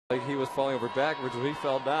Like he was falling over backwards when he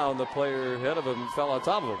fell down. The player ahead of him fell on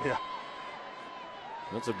top of him. Yeah.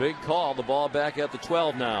 That's a big call. The ball back at the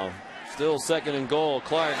 12 now. Still second and goal.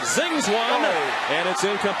 Clark zings one, and it's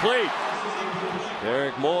incomplete.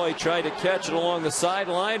 Derek Moyer tried to catch it along the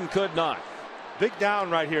sideline and could not. Big down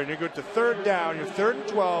right here, and you're going to third down. You're 3rd and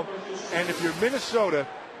 12, and if you're Minnesota,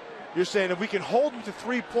 you're saying if we can hold him to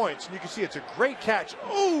 3 points, and you can see it's a great catch.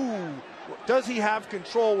 Ooh! Does he have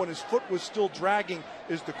control when his foot was still dragging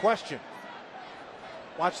is the question.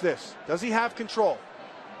 Watch this. Does he have control?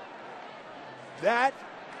 That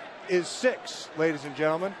is 6, ladies and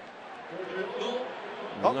gentlemen.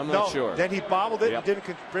 I'm not sure. Then he bobbled it and didn't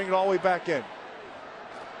bring it all the way back in.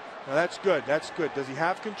 Now that's good. That's good. Does he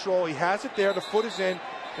have control? He has it there. The foot is in,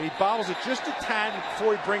 and he bobbles it just a tad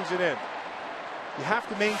before he brings it in. You have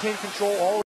to maintain control all